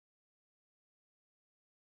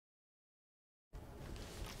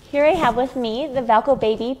Here I have with me the Valco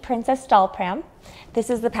Baby Princess Doll Pram. This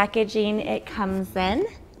is the packaging it comes in.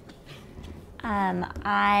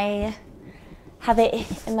 I have it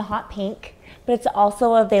in the hot pink, but it's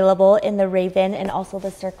also available in the Raven and also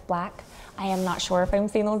the Cirque Black. I am not sure if I'm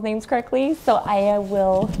saying those names correctly, so I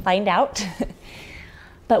will find out.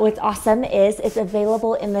 But what's awesome is it's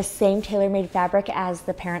available in the same tailor-made fabric as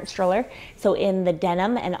the parent stroller, so in the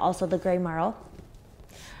denim and also the gray marl.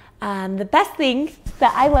 The best thing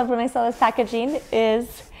that I loved when I saw this packaging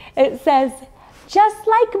is it says, "Just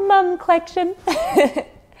like Mum Collection." I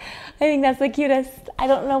think that's the cutest. I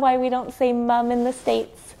don't know why we don't say mum in the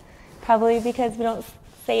States. Probably because we don't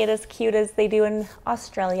say it as cute as they do in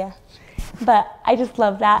Australia. But I just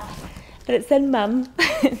love that it said mum.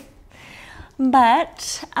 But,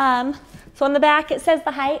 so on the back it says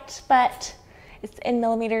the height, but it's in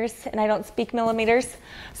millimeters and I don't speak millimeters.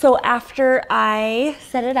 So after I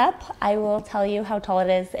set it up, I will tell you how tall it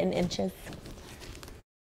is in inches.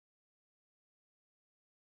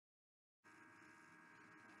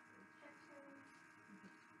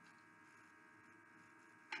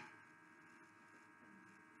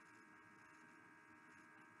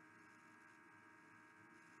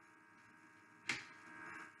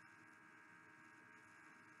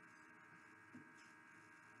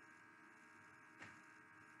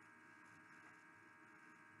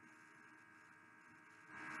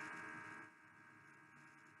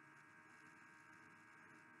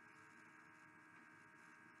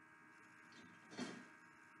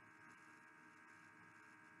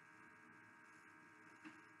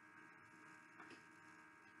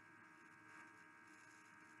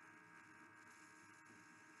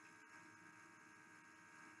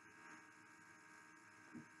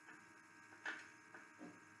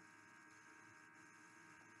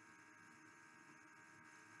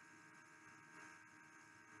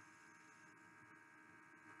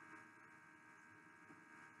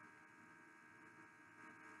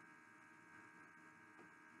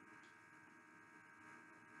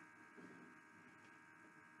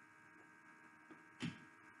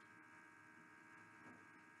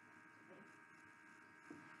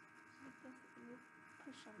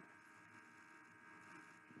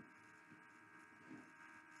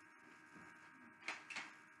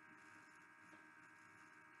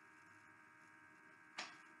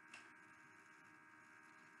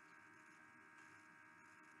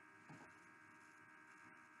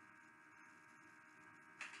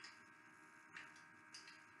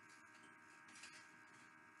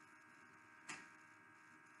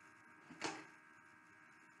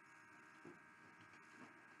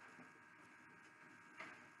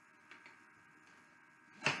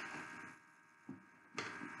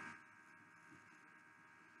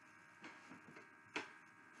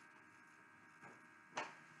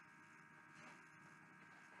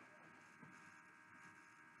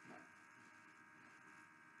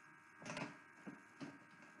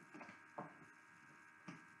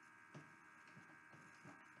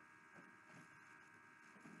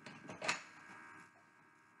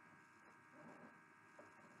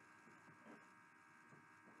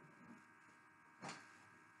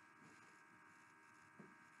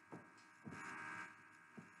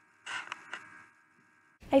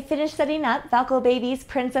 I finished setting up Valco Baby's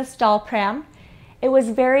Princess Doll Pram. It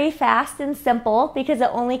was very fast and simple because it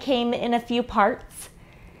only came in a few parts,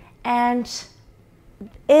 and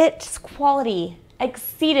its quality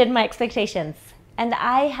exceeded my expectations. And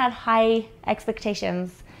I had high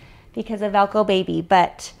expectations because of Valco Baby,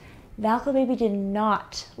 but Valco Baby did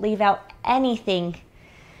not leave out anything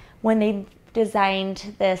when they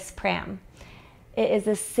designed this pram. It is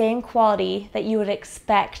the same quality that you would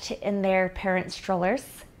expect in their parent strollers.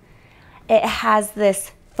 It has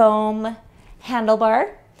this foam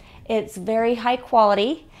handlebar. It's very high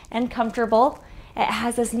quality and comfortable. It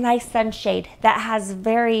has this nice sunshade that has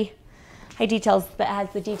very high details, that has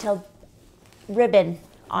the detailed ribbon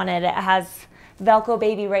on it. It has Valco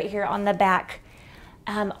Baby right here on the back.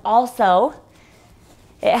 Also,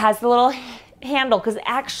 it has the little handle, because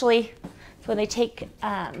actually, so when they take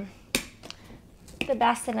the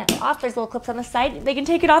bassinet off, there's little clips on the side. They can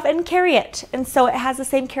take it off and carry it. And so it has the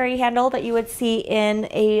same carry handle that you would see in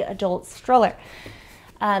a adult stroller.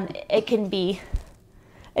 It can be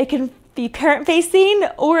parent facing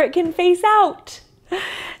or it can face out.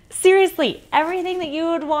 Seriously, everything that you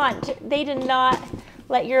would want. They did not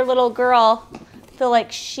let your little girl feel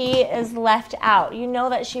like she is left out. You know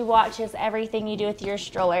that she watches everything you do with your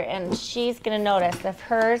stroller, and she's gonna notice if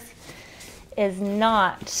hers is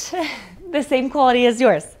not the same quality as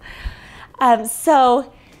yours.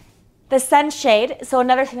 So the sunshade, so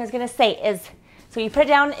another thing I was gonna say is, so you put it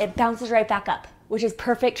down, it bounces right back up. which is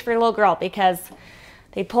perfect for your little girl because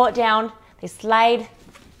they pull it down, they slide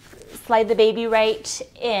the baby right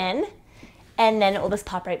in, and then it will just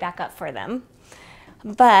pop right back up for them.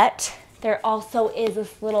 But there also is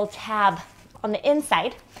this little tab on the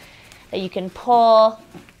inside that you can pull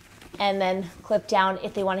and then clip down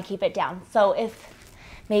if they want to keep it down. So if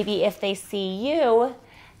they see you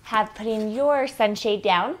putting your sunshade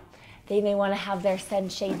down, they may want to have their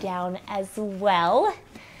sunshade down as well.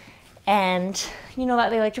 And you know that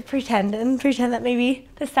they like to pretend that maybe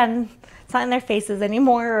the sun's not in their faces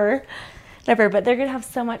anymore or whatever, but they're gonna have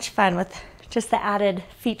so much fun with just the added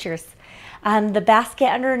features. The basket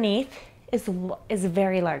underneath is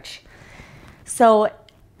very large. So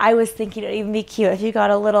I was thinking it would even be cute if you got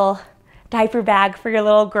a little diaper bag for your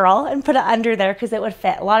little girl and put it under there, because it would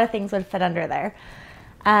fit. A lot of things would fit under there.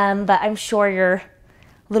 But I'm sure your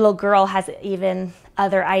little girl has even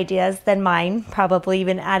other ideas than mine, probably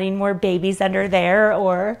even adding more babies under there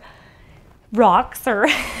or rocks or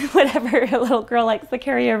whatever a little girl likes to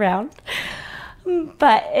carry around.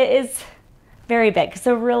 But it is very big.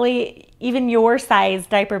 So really, even your size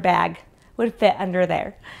diaper bag would fit under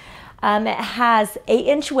there. It has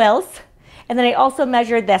 8-inch wheels. And then I also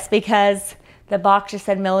measured this because the box just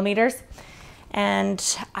said millimeters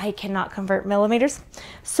and I cannot convert millimeters.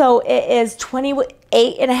 So it is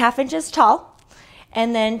 28.5 inches tall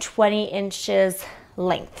and then 20 inches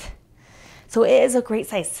length. So it is a great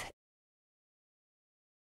size.